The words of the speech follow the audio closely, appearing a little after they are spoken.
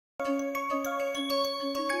Hello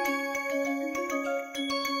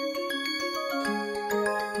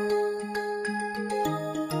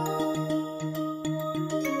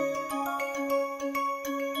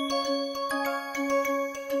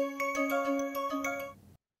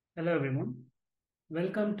everyone.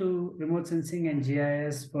 Welcome to Remote Sensing and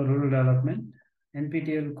GIS for Rural Development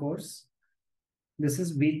NPTEL course. This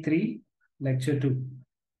is week 3, lecture 2.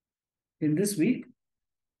 In this week,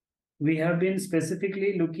 we have been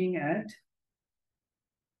specifically looking at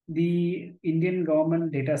the Indian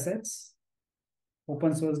government datasets,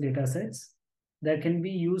 open source datasets that can be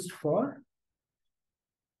used for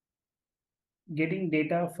getting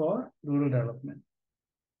data for rural development.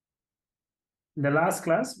 In the last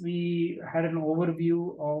class, we had an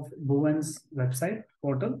overview of Bhuvan's website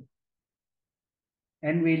portal,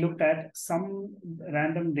 and we looked at some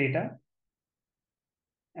random data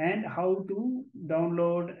and how to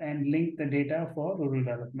download and link the data for rural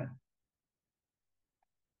development.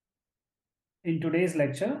 In today's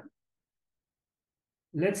lecture,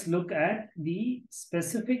 let's look at the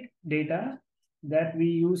specific data that we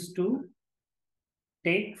use to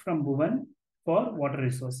take from Bhuvan for water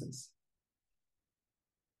resources.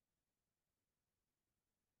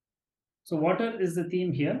 So water is the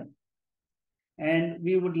theme here, and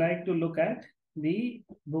we would like to look at the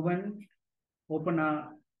Bhuvan Open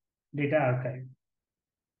Data Archive.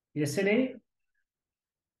 Yesterday,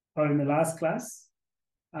 or in the last class,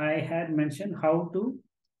 I had mentioned how to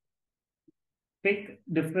pick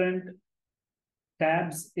different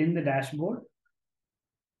tabs in the dashboard.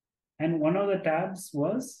 And one of the tabs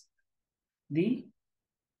was the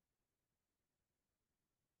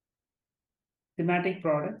thematic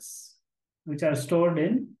products, which are stored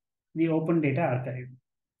in the Open Data Archive.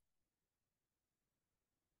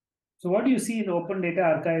 So what you see in the Open Data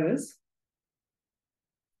Archive is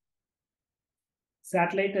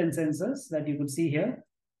satellite and sensors that you could see here,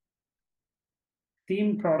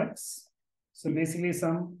 theme products. So basically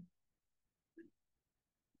some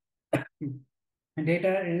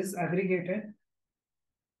data is aggregated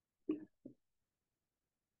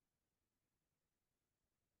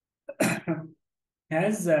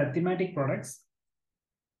as thematic products,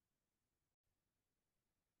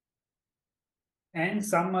 and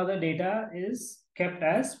some other data is kept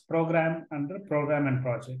as program under program and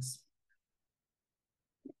projects.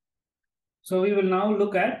 So we will now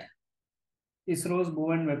look at ISRO's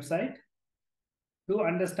Bhuvan website to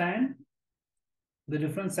understand the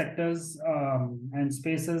different sectors and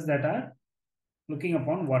spaces that are looking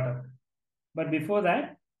upon water. But before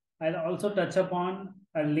that, I'll also touch upon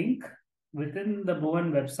a link within the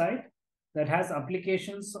Bhuvan website that has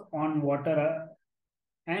applications on water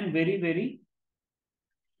and very, very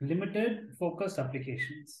limited focused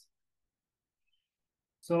applications.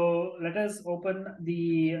 So let us open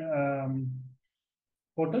the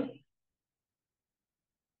portal.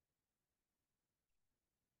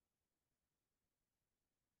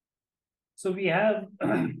 So we have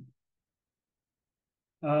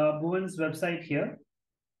Bhuvan's website here.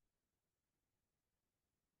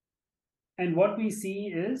 And what we see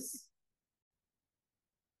is,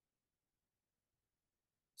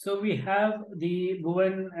 so we have the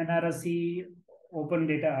Bhuvan NRSC Open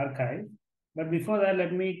Data Archive. But before that,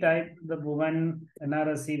 let me type the Bhuvan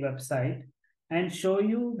NRSC website and show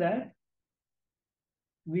you that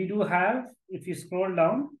we do have, if you scroll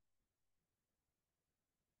down,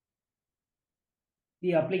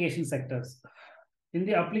 the application sectors. In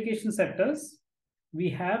the application sectors, we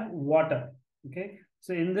have water. Okay.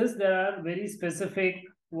 So in this, there are very specific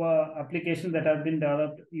applications that have been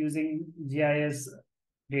developed using GIS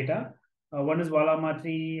data. One is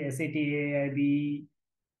Valamatri, SATA,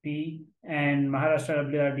 IBP, and Maharashtra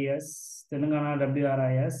WRDS, Telangana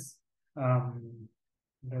WRIS.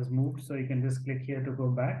 It has moved, so you can just click here to go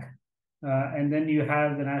back. And then you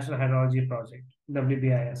have the National Hydrology Project,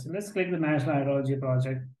 WBIS. So let's click the National Hydrology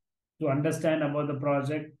Project to understand about the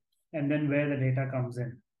project and then where the data comes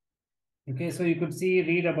in. Okay, so you could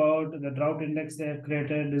read about the drought index they have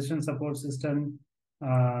created, decision support system.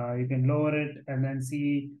 You can lower it and then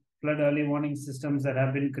see flood early warning systems that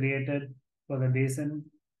have been created for the basin.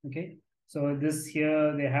 Okay, so this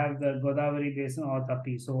here, they have the Godavari Basin or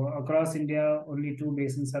Tapi. So across India, only 2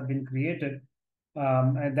 basins have been created.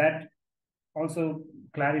 And that also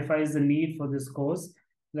clarifies the need for this course,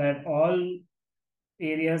 that all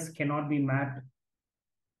areas cannot be mapped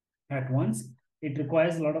at once. It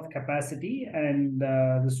requires a lot of capacity, and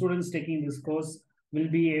the students taking this course will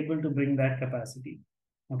be able to bring that capacity.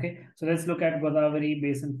 Okay, so let's look at Godavari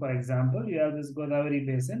Basin, for example. You have this Godavari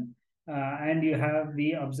Basin, and you have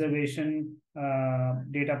the observation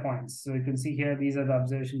data points. So you can see here, these are the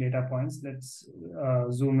observation data points. Let's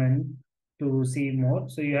zoom in to see more.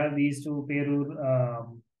 So you have these two Perur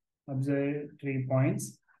observatory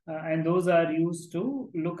points, and those are used to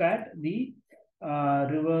look at the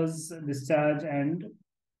rivers discharge and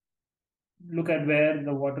look at where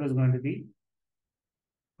the water is going to be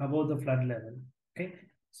above the flood level. Okay,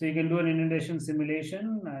 so you can do an inundation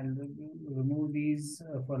simulation. I'll remove these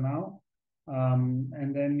for now.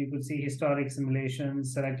 And then you could see historic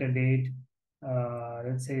simulations, select a date,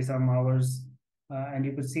 let's say some hours, and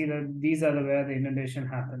you could see that these are where the inundation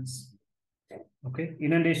happens. Okay,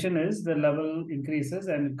 inundation is the level increases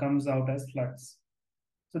and it comes out as floods.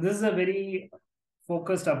 So this is a very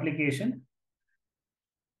focused application.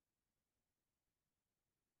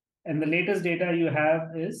 And the latest data you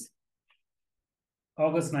have is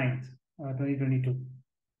August 9th, 2022.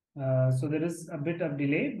 So there is a bit of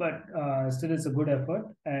delay, but still it's a good effort,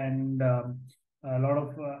 and a lot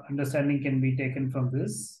of understanding can be taken from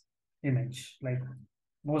this image. Like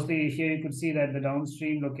mostly here you could see that the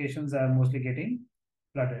downstream locations are mostly getting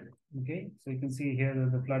flooded. Okay, so you can see here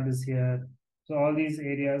that the flood is here. So all these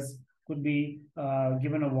areas could be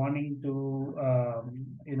given a warning to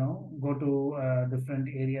go to different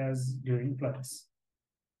areas during floods,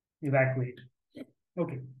 evacuate.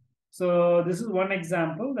 Okay, so this is one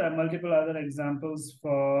example. There are multiple other examples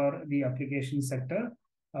for the application sector.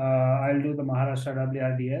 I'll do the Maharashtra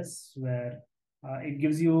WRDS, where it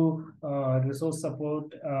gives you resource support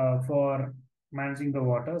for managing the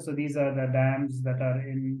water. So these are the dams that are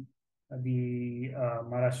in the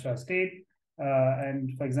Maharashtra state.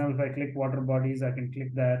 And for example, if I click water bodies, I can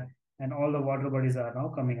click that, and all the water bodies are now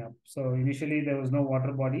coming up. So initially there was no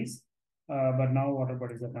water bodies, but now water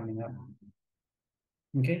bodies are coming up.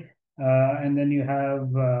 Okay, and then you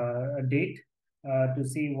have a date to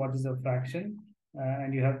see what is the fraction,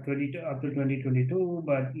 and you have 20 up to 2022,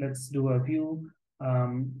 but let's do a few,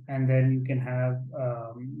 and then you can have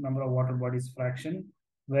number of water bodies fraction,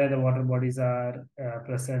 where the water bodies are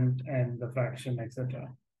present, and the fraction, etc.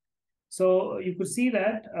 So you could see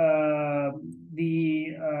that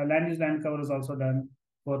the land use land cover is also done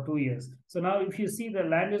for 2 years. So now if you see the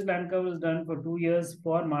land use land cover is done for 2 years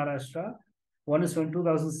for Maharashtra, one is from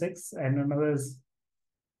 2006 and another is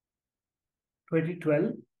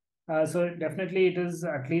 2012. So definitely it is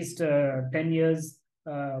at least 10 years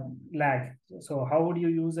lag. So how would you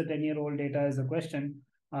use a 10-year-old data is a question.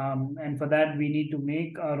 And for that, we need to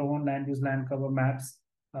make our own land use land cover maps,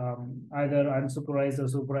 either unsupervised or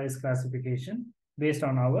supervised classification based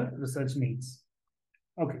on our research needs.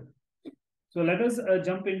 Okay. So let us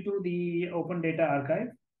jump into the Open Data Archive.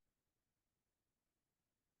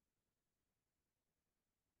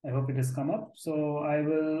 I hope it has come up. So I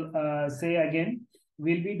will say again,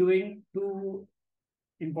 we'll be doing two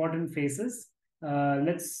important phases.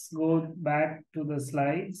 Let's go back to the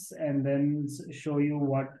slides and then show you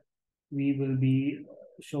what we will be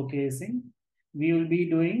showcasing. We will be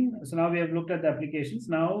doing, so now we have looked at the applications.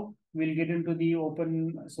 Now we'll get into the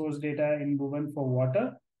open source data in Bhuvan for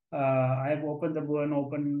water. I have opened the Bhuvan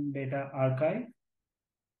Open Data Archive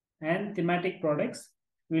and thematic products.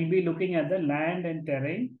 We'll be looking at the land and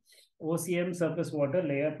terrain, OCM surface water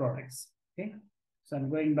layer products. Okay, so I'm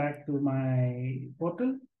going back to my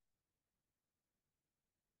portal.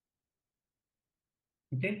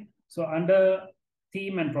 Okay, so under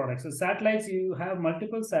theme and products, so satellites, you have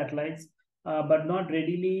multiple satellites, but not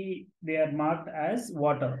readily they are marked as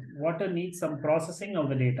water. Water needs some processing of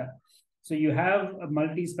the data. So you have a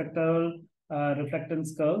multispectral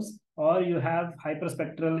reflectance curves, or you have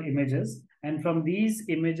hyperspectral images, and from these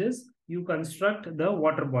images you construct the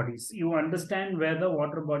water bodies. You understand where the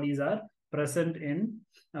water bodies are present in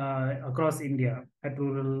across India at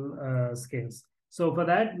rural scales. So for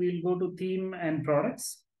that, we'll go to theme and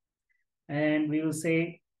products, and we will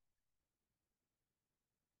say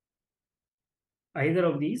either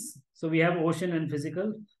of these. So we have ocean and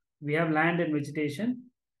physical, we have land and vegetation,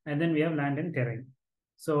 and then we have land and terrain.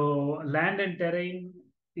 So land and terrain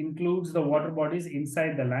includes the water bodies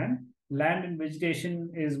inside the land. Land and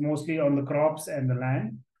vegetation is mostly on the crops and the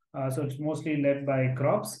land. So it's mostly led by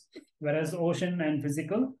crops, whereas ocean and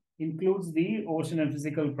physical includes the ocean and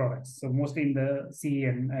physical products. So mostly in the sea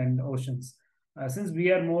and oceans. Since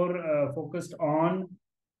we are more focused on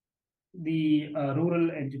the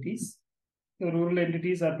rural entities, the rural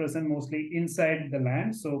entities are present mostly inside the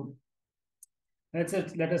land. So let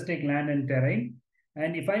us take land and terrain.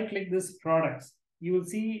 And if I click this products, you will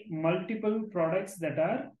see multiple products that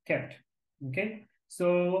are kept. Okay.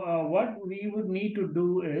 So what we would need to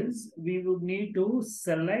do is we would need to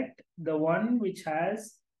select the one which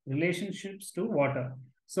has relationships to water.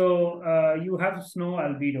 So you have snow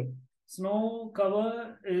albedo. Snow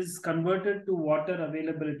cover is converted to water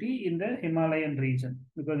availability in the Himalayan region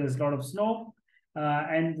because there's a lot of snow,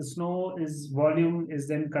 and the snow is volume is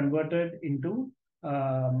then converted into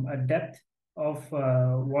a depth of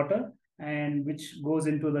water, and which goes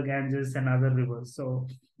into the Ganges and other rivers. So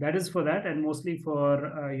that is for that, and mostly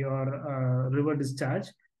for your river discharge.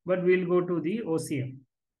 But we'll go to the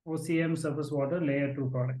OCM surface water layer 2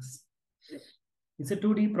 products. It's a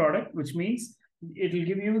 2D product, which means it will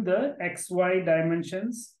give you the XY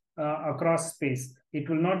dimensions across space. It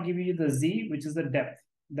will not give you the Z, which is the depth.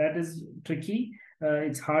 That is tricky.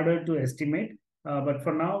 It's harder to estimate. But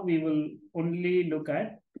for now, we will only look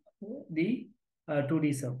at the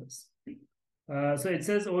 2D surface. So it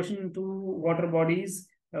says ocean 2 water bodies,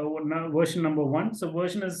 version number 1. So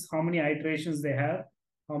version is how many iterations they have,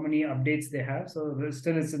 how many updates they have. So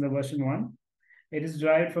still it's in the version 1. It is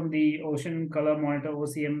derived from the Ocean Color Monitor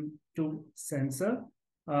OCM2 sensor.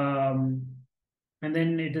 And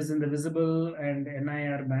then it is in the visible and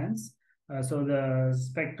NIR bands. So the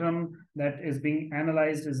spectrum that is being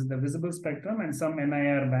analyzed is the visible spectrum and some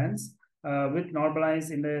NIR bands with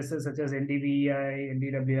normalized indices such as NDVI,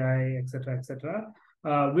 NDWI, etc.,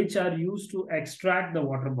 which are used to extract the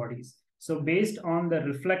water bodies. So based on the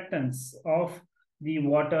reflectance of the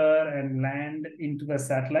water and land into the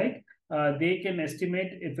satellite, they can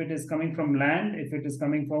estimate if it is coming from land, if it is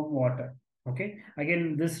coming from water. Okay.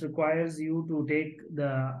 Again, this requires you to take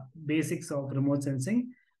the basics of remote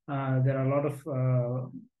sensing. There are a lot of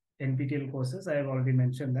NPTEL courses. I have already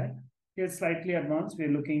mentioned that. It's slightly advanced. We're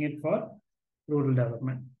looking at for rural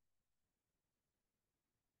development.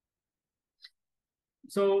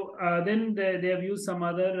 So then they have used some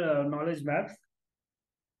other knowledge maps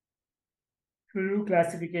to do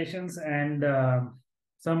classifications and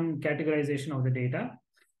some categorization of the data.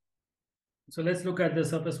 So let's look at the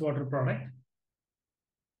surface water product.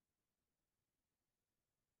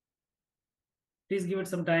 Please give it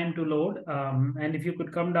some time to load. And if you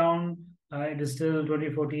could come down, it is still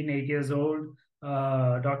 2014, 8 years old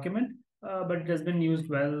document, but it has been used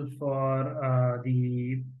well for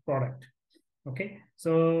the product. Okay,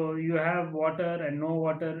 so you have water and no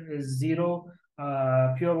water is 0.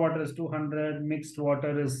 Pure water is 200, mixed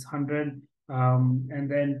water is 100.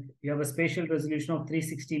 And then you have a spatial resolution of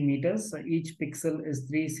 360 meters. So each pixel is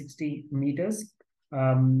 360 meters.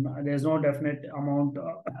 There's no definite amount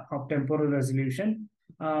of temporal resolution.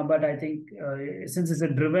 But I think since it's a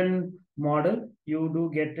driven model, you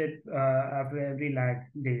do get it after every lag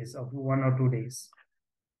days of 1 or 2 days.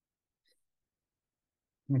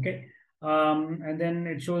 Okay. And then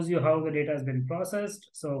it shows you how the data has been processed.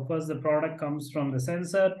 So first the product comes from the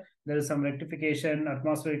sensor. There is some rectification,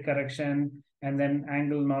 atmospheric correction, and then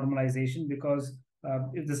angle normalization, because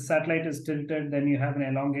if the satellite is tilted, then you have an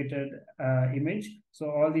elongated image.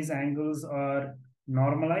 So all these angles are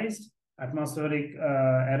normalized. Atmospheric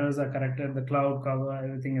errors are corrected. The cloud cover,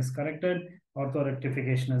 everything is corrected. Ortho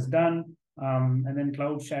rectification is done. And then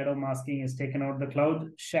cloud shadow masking is taken out. The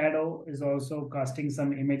cloud shadow is also casting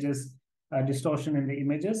some images, distortion in the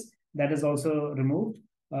images. That is also removed.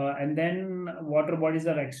 And then water bodies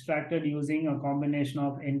are extracted using a combination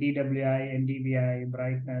of NDWI, NDVI,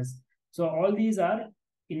 brightness. So all these are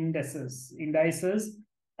indices,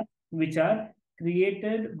 which are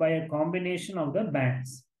created by a combination of the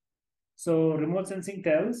bands. So remote sensing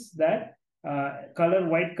tells that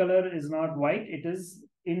white color is not white, it is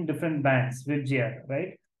in different bands with GR,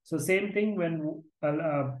 right? So same thing when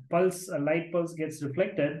a light pulse gets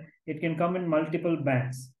reflected, it can come in multiple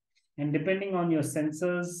bands. And depending on your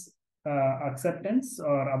sensor's acceptance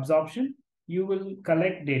or absorption, you will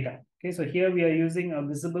collect data. Okay, so here we are using a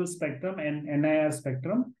visible spectrum and NIR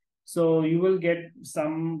spectrum. So you will get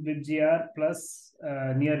some with GR plus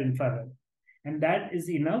near infrared. And that is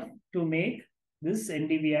enough to make this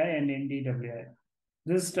NDVI and NDWI.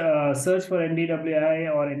 Just search for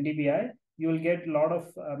NDWI or NDVI, you will get a lot of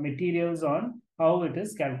materials on how it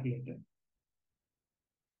is calculated.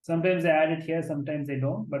 Sometimes they add it here, sometimes they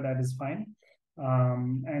don't, but that is fine.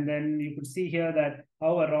 And then you could see here that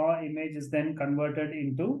how a raw image is then converted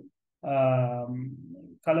into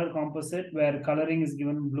color composite, where coloring is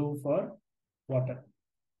given blue for water.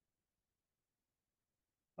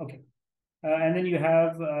 Okay. And then you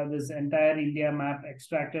have this entire India map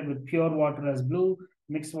extracted with pure water as blue,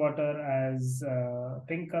 mixed water as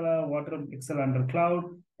pink color, water pixel under cloud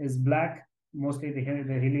is black, mostly the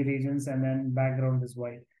hilly regions, and then background is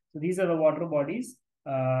white. So these are the water bodies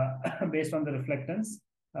based on the reflectance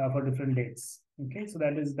for different dates. Okay, so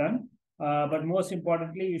that is done. But most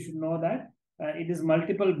importantly, you should know that it is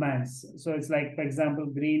multiple bands. So it's like, for example,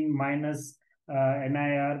 green minus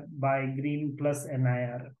NIR by green plus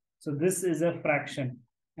NIR. So this is a fraction,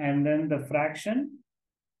 and then the fraction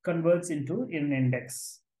converts into an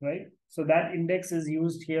index, right? So that index is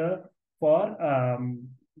used here for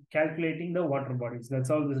calculating the water bodies. That's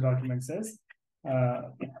all this document says.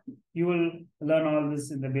 You will learn all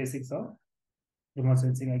this in the basics of remote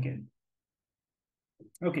sensing again.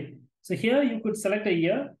 Okay, so here you could select a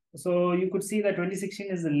year. So you could see that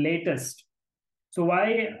 2016 is the latest. So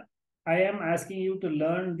why I am asking you to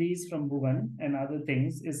learn these from Bhuvan and other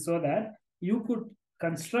things is so that you could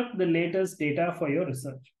construct the latest data for your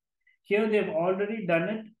research. Here they've already done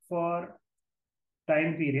it for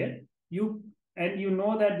time period. You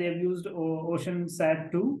know that they've used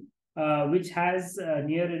OceanSat-2, which has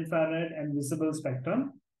near infrared and visible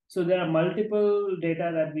spectrum. So there are multiple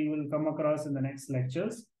data that we will come across in the next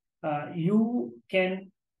lectures. You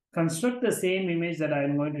can construct the same image that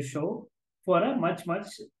I'm going to show for a much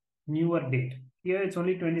newer date. Here it's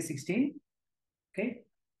only 2016, okay,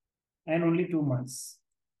 and only 2 months.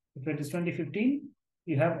 If it is 2015,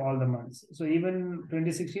 you have all the months. So even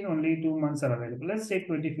 2016, only 2 months are available. Let's take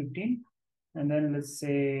 2015, and then let's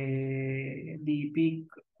say the peak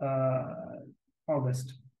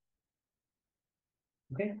August.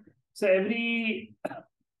 Okay, so every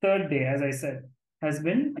third day, as I said, has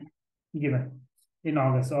been given in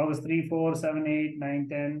August. So August 3, 4, 7, 8, 9,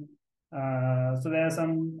 10. So there are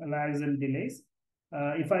some lags and delays.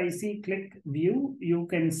 If I click view, you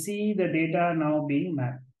can see the data now being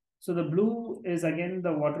mapped. So the blue is again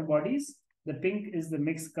the water bodies, the pink is the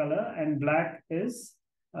mixed color, and black is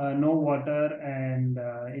no water and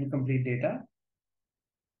incomplete data.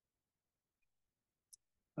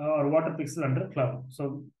 Or water pixel under cloud.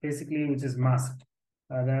 So basically, which is masked.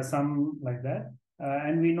 There are some like that.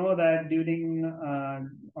 And we know that during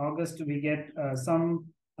August, we get some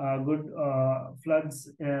good floods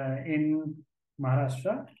in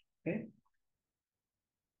Maharashtra. Okay.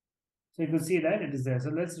 So you can see that it is there. So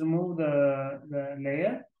let's remove the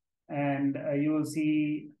layer, and you will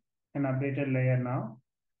see an updated layer now.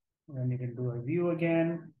 And you can do a view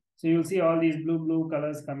again. So you'll see all these blue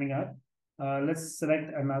colors coming up. Let's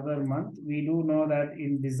select another month. We do know that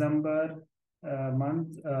in December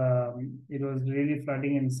month, it was really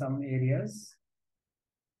flooding in some areas.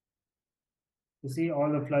 You see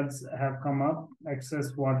all the floods have come up,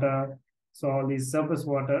 excess water. So all these surface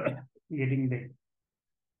water getting there.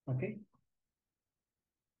 Okay.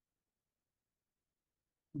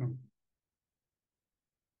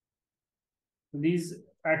 These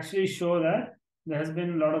actually show that there has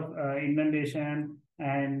been a lot of inundation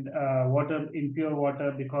and impure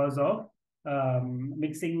water because of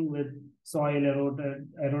mixing with soil,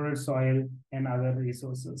 eroded soil and other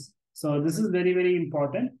resources. So this is very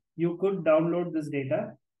important. You could download this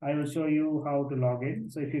data. I will show you how to log in.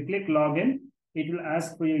 So if you click login, it will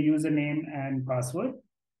ask for your username and password.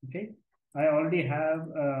 Okay. I already have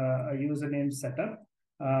a username set up,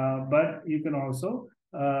 but you can also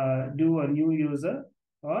do a new user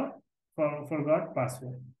or forgot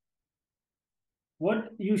password.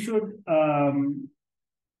 What you should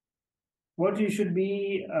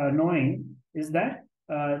be knowing is that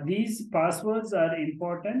these passwords are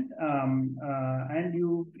important, and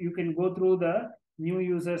you can go through the new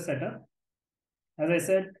user setup. As I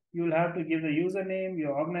said, you'll have to give the username,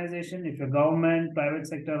 your organization, if you're government, private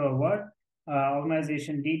sector, or what,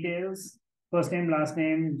 organization details, first name, last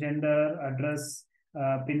name, gender, address,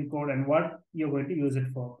 PIN code, and what you're going to use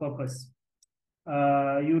it for, purpose.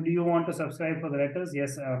 Do you want to subscribe for the letters?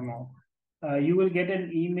 Yes or no? You will get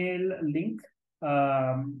an email link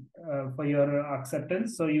for your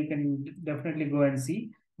acceptance, so you can definitely go and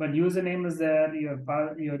see. But username is there,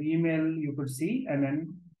 your email you could see, and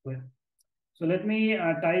then so let me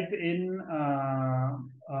type in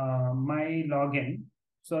my login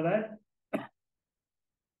so that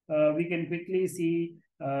we can quickly see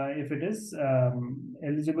if it is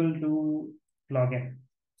eligible to login.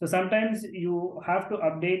 So sometimes you have to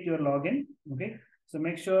update your login. Okay, so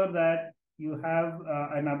make sure that you have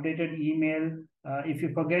an updated email. If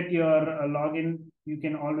you forget your login, you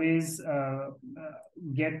can always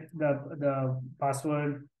get the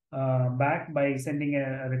password back by sending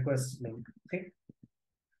a request link. Okay,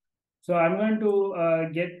 so I'm going to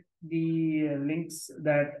get the links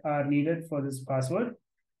that are needed for this password,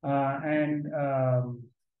 and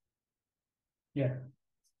yeah.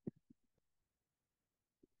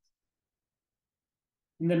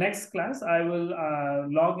 In the next class, I will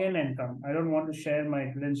log in and come. I don't want to share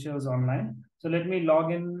my credentials online. So let me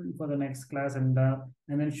log in for the next class and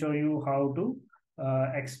then show you how to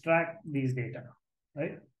extract these data,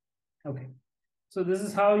 right? Okay. So this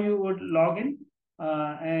is how you would log in.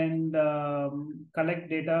 and collect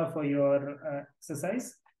data for your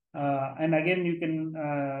exercise. And again, you can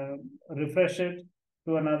refresh it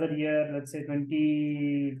to another year, let's say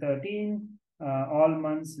 2013, all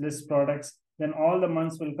months, list products. Then all the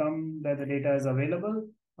months will come that the data is available.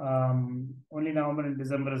 Only November and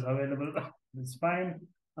December is available. It's fine.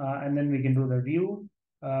 And then we can do the view.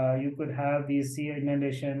 You could have the sea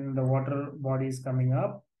inundation, the water bodies coming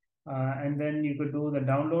up. And then you could do the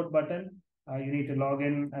download button. You need to log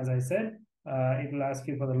in, as I said. It will ask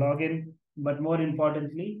you for the login. But more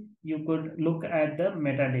importantly, you could look at the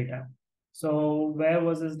metadata. So where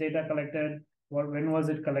was this data collected? When was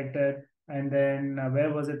it collected? And then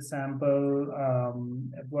where was it sampled?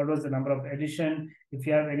 What was the number of edition? If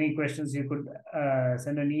you have any questions, you could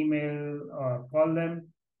send an email or call them.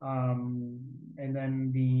 And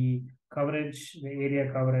then the coverage, the area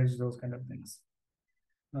coverage, those kind of things.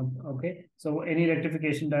 Okay, so any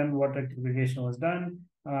rectification done, what rectification was done,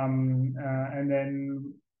 and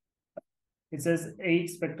then it says 8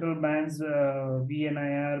 spectral bands,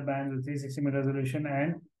 VNIR bands with 360 meter resolution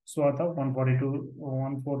and swath of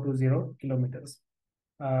 1420 kilometers.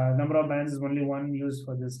 Number of bands is only one used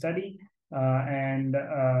for this study. And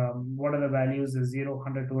what are the values is 0,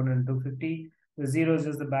 100, 200, and 250. The 0 is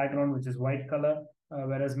just the background, which is white color,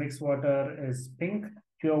 whereas mixed water is pink,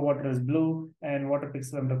 pure water is blue, and water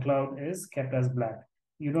pixel under cloud is kept as black.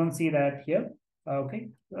 You don't see that here, okay?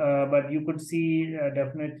 But you could see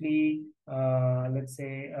definitely, let's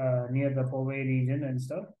say, near the Poway region and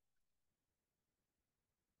stuff.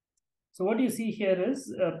 So what you see here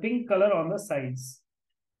is pink color on the sides.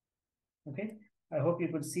 Okay, I hope you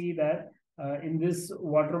could see that in this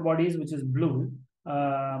water bodies, which is blue.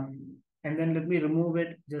 And then let me remove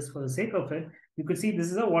it just for the sake of it. You could see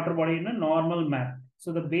this is a water body in a normal map.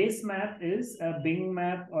 So the base map is a Bing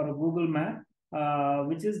map or a Google map,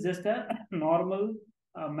 which is just a normal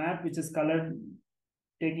map which is colored,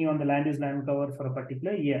 taking on the land use land cover for a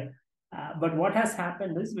particular year. But what has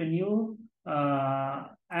happened is when you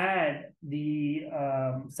add the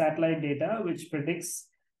satellite data, which predicts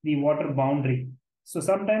the water boundary. So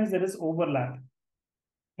sometimes there is overlap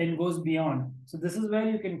and goes beyond. So this is where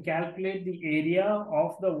you can calculate the area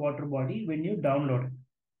of the water body when you download it.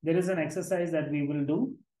 There is an exercise that we will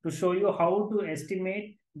do to show you how to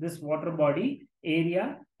estimate this water body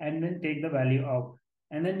area and then take the value out.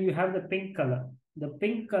 And then you have the pink color. The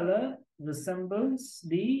pink color resembles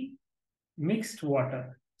the mixed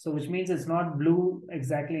water. So which means it's not blue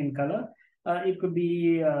exactly in color. It could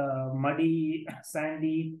be muddy,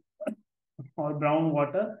 sandy, or brown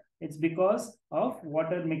water. It's because of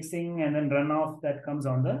water mixing and then runoff that comes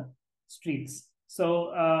on the streets.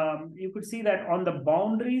 So you could see that on the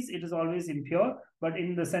boundaries, it is always impure, but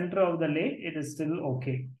in the center of the lake, it is still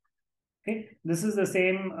okay. Okay, this is the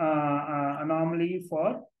same anomaly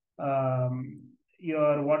for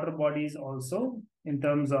your water bodies also in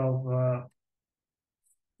terms of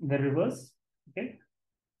the rivers. Okay.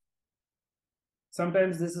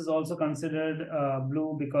 Sometimes this is also considered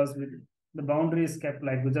blue because with the boundary is kept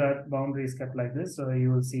like Gujarat boundary is kept like this. So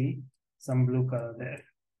you will see some blue color there.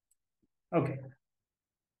 Okay.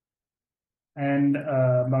 And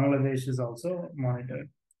Bangladesh is also monitored.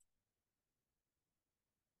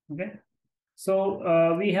 Okay.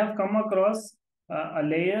 So we have come across a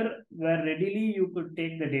layer where readily you could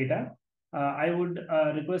take the data. I would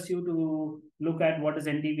request you to look at what is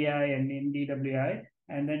NDVI and NDWI,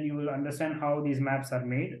 and then you will understand how these maps are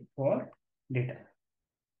made for data.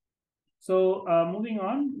 So moving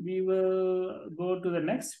on, we will go to the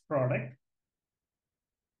next product.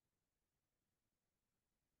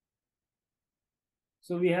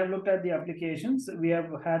 So we have looked at the applications. We have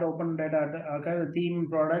had open data archive, theme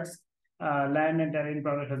products, land and terrain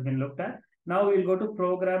product has been looked at. Now we'll go to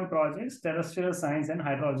program projects, terrestrial science and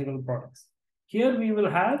hydrological products. Here we will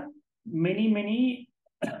have many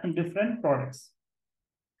different products.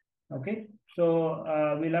 Okay,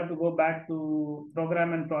 so we'll have to go back to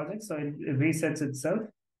program and projects. So it resets itself.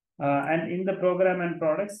 And in the program and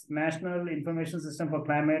products, National Information System for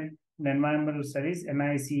Climate and Environmental Studies,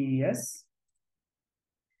 NICES.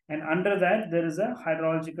 And under that, there is a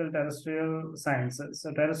hydrological terrestrial sciences.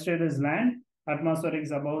 So terrestrial is land, atmospheric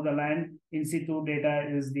is above the land, in situ data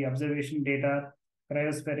is the observation data,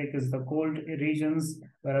 cryospheric is the cold regions,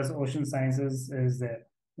 whereas ocean sciences is there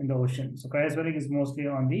in the ocean. So cryospheric is mostly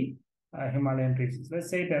on the Himalayan regions. Let's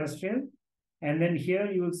say terrestrial. And then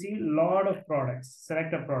here you will see a lot of products.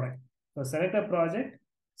 Select a product. So select a project,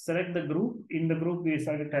 select the group. In the group, we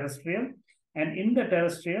select terrestrial. And in the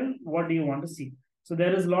terrestrial, what do you want to see? So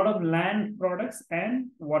there is a lot of land products and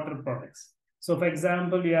water products. So for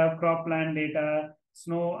example, you have cropland data,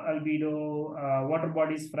 snow albedo, water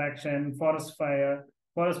bodies fraction, forest fire.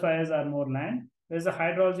 Forest fires are more land. There's the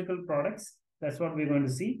hydrological products. That's what we're going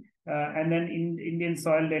to see. And then in Indian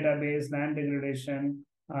soil database, land degradation,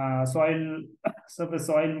 soil, surface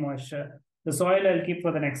soil moisture. The soil I'll keep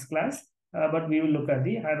for the next class, but we will look at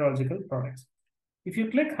the hydrological products. If you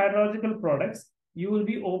click hydrological products, you will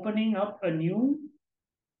be opening up a new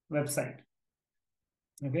website.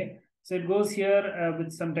 Okay, so it goes here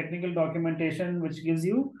with some technical documentation, which gives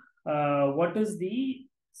you what is the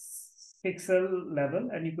pixel level,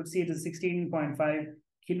 and you could see it is 16.5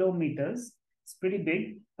 kilometers. It's pretty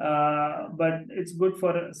big, but it's good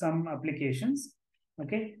for some applications.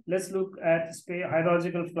 Okay, let's look at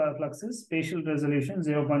hydrological fluxes, spatial resolution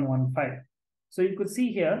 0.15. So you could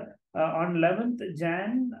see here on 11th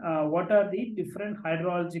Jan, what are the different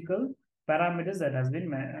hydrological parameters that has been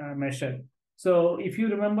measured. So if you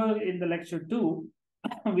remember in the lecture 2,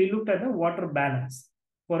 we looked at the water balance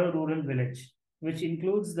for a rural village, which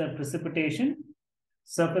includes the precipitation,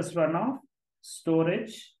 surface runoff,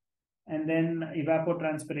 storage, and then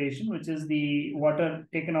evapotranspiration, which is the water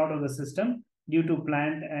taken out of the system due to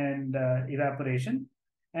plant and evaporation,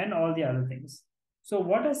 and all the other things. So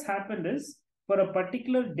what has happened is, for a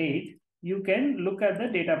particular date, you can look at the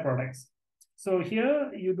data products. So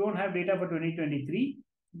here you don't have data for 2023.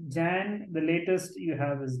 Jan, the latest you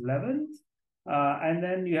have is 11th. And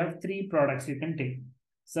then you have 3 products you can take: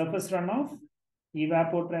 surface runoff,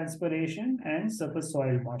 evapotranspiration, and surface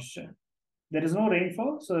soil moisture. There is no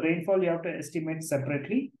rainfall, so rainfall you have to estimate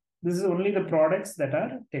separately. This is only the products that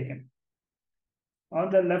are taken. On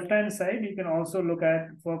the left-hand side, you can also look at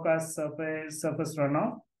forecast surface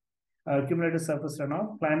runoff, cumulative surface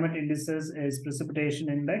runoff. Climate indices is precipitation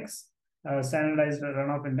index, standardized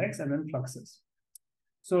runoff index, and then fluxes.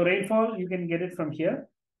 So rainfall, you can get it from here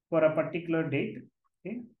for a particular date.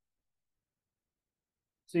 Okay.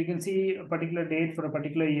 So you can see a particular date for a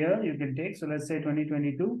particular year you can take. So let's say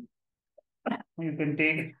 2022. You can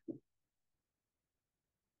take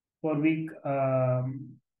for week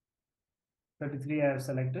 33 I have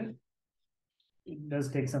selected. It does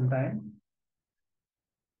take some time.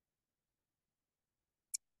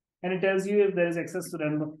 And it tells you if there is access to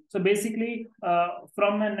rainfall. So basically,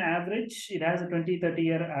 from an average, it has a 20-30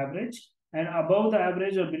 year average. And above the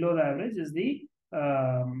average or below the average is the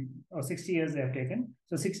or 60 years they have taken.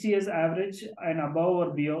 So 60 years average and above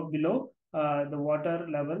or below the water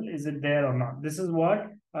level, is it there or not? This is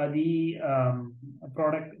what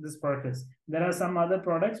this product is. There are some other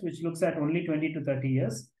products which looks at only 20 to 30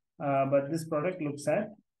 years, but this product looks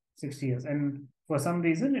at 60 years. And for some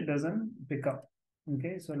reason, it doesn't pick up.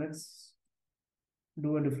 Okay, so let's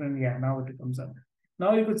do a different, now it comes up.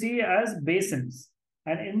 Now you could see as basins,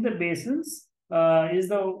 and in the basins is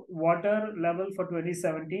the water level for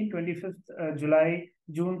 2017, 25th July,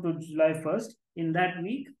 June to July 1st. In that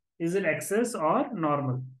week, is it excess or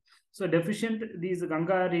normal? So deficient, the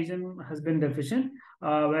Ganga region has been deficient,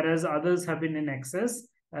 whereas others have been in excess.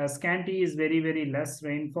 Scanty is very, very less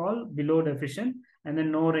rainfall, below deficient, and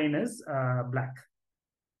then no rain is black.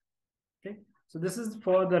 Okay. So this is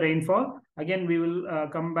for the rainfall. Again, we will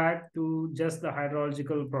come back to just the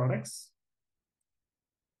hydrological products.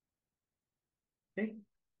 Okay.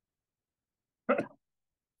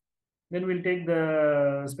 Then we'll take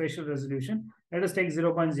the spatial resolution. Let us take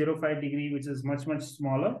 0.05 degree, which is much, much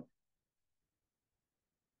smaller.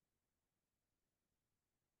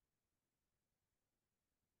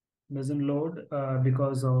 Doesn't load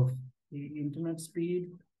because of the internet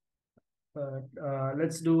speed. But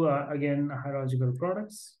let's do again hydrological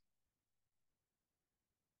products.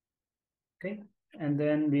 Okay, and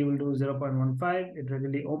then we will do 0.15. It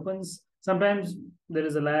readily opens. Sometimes there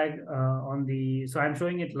is a lag on the, so I'm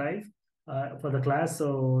showing it live for the class,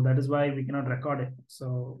 so that is why we cannot record it.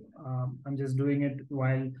 So I'm just doing it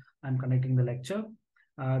while I'm connecting the lecture.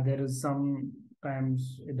 There is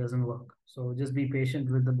sometimes it doesn't work. So just be patient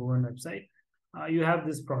with the Bhuvan website. You have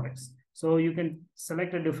these products. So you can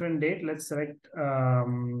select a different date. Let's select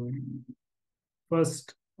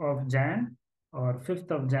 1st of Jan or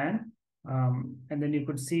 5th of Jan. And then you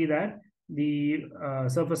could see that the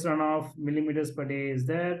surface runoff millimeters per day is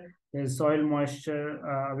there. There's soil moisture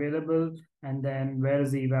available. And then where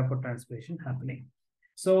is the evapotranspiration happening?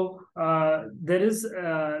 So there is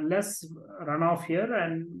less runoff here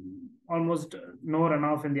and almost no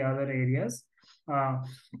runoff in the other areas.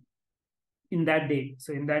 In that day.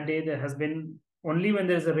 So in that day, there has been only when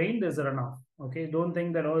there's a rain, there's a runoff. Okay, don't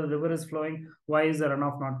think that the river is flowing. Why is the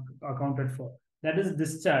runoff not accounted for? That is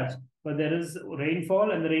discharge, but there is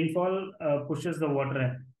rainfall, and the rainfall pushes the water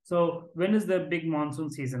in. So when is the big monsoon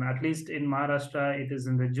season? At least in Maharashtra, it is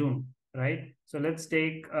in the June. right? So let's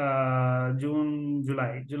take June,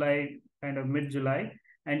 July, kind of mid-July,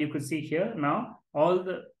 and you could see here now all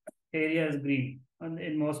the area is green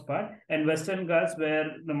in most part, and Western Ghats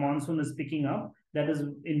where the monsoon is picking up, that is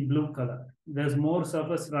in blue color. There's more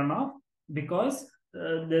surface runoff because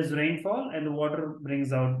there's rainfall and the water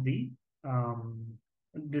brings out the um,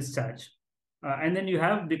 discharge. And then you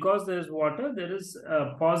have, because there's water, there is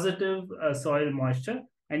a positive soil moisture,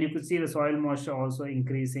 and you could see the soil moisture also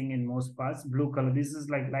increasing in most parts. Blue color, this is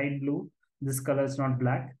like light blue. This color is not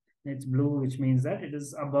black, it's blue, which means that it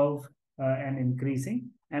is above and increasing.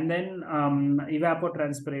 And then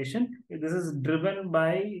evapotranspiration, this is driven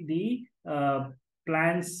by the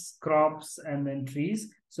plants, crops, and then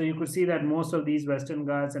trees. So you could see that most of these Western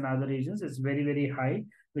Ghats and other regions is very, very high,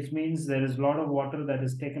 which means there is a lot of water that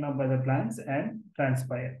is taken up by the plants and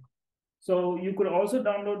transpire. So you could also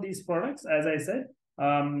download these products. As I said,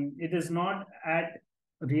 it is not at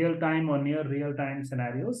real time or near real time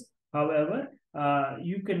scenarios. However,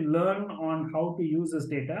 you can learn on how to use this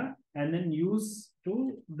data and then use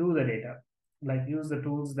to do the data, like use the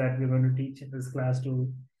tools that we're going to teach in this class to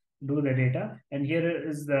do the data. And here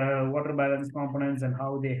is the water balance components and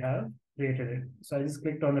how they have created it. So I just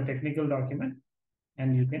clicked on the technical document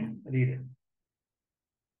and you can read it.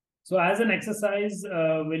 So as an exercise,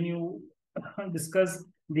 when you discuss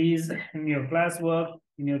these in your classwork,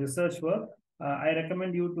 in your research work, I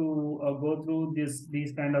recommend you to go through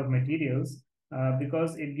these kind of materials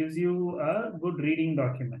because it gives you a good reading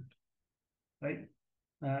document, right?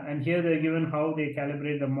 And here they're given how they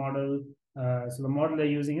calibrate the model. So the model they're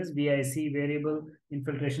using is VIC, Variable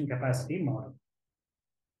Infiltration Capacity Model.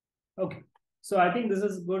 Okay. So I think this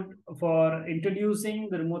is good for introducing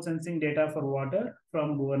the remote sensing data for water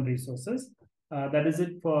from Bhuvan Resources. That is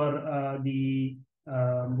it for the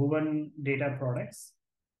Bhuvan data products.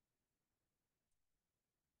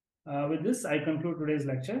 With this, I conclude today's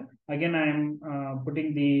lecture. Again, I am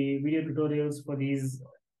putting the video tutorials for these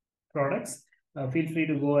products. Feel free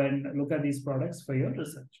to go and look at these products for your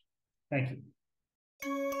research. Thank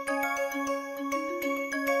you.